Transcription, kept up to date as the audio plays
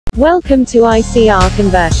Welcome to ICR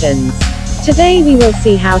Conversions. Today we will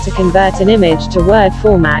see how to convert an image to Word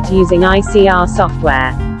format using ICR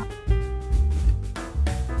software.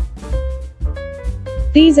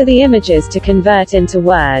 These are the images to convert into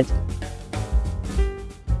Word.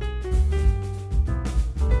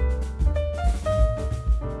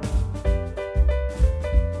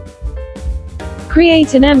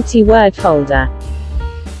 Create an empty Word folder.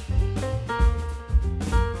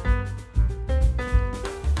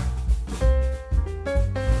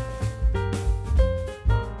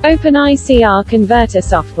 Open ICR Converter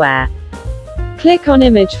software. Click on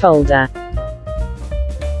Image folder.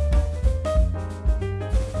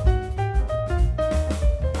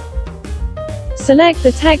 Select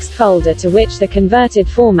the text folder to which the converted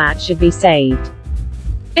format should be saved.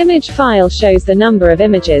 Image file shows the number of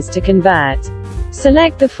images to convert.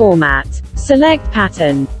 Select the format. Select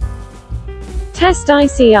pattern. Test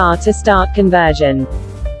ICR to start conversion.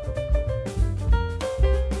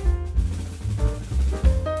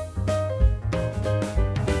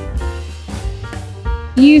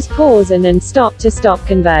 Use pause and stop to stop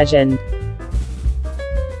conversion.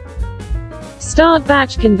 Start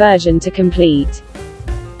batch conversion to complete.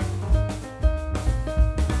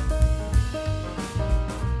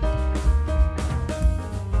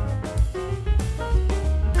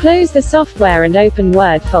 Close the software and open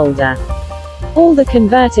Word folder. All the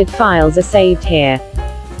converted files are saved here.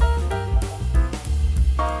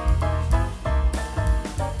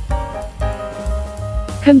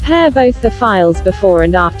 Compare both the files before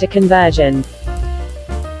and after conversion.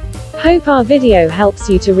 Hope our video helps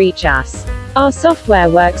you to reach us. Our software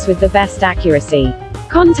works with the best accuracy.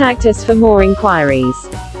 Contact us for more inquiries.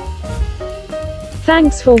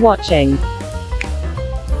 Thanks for watching.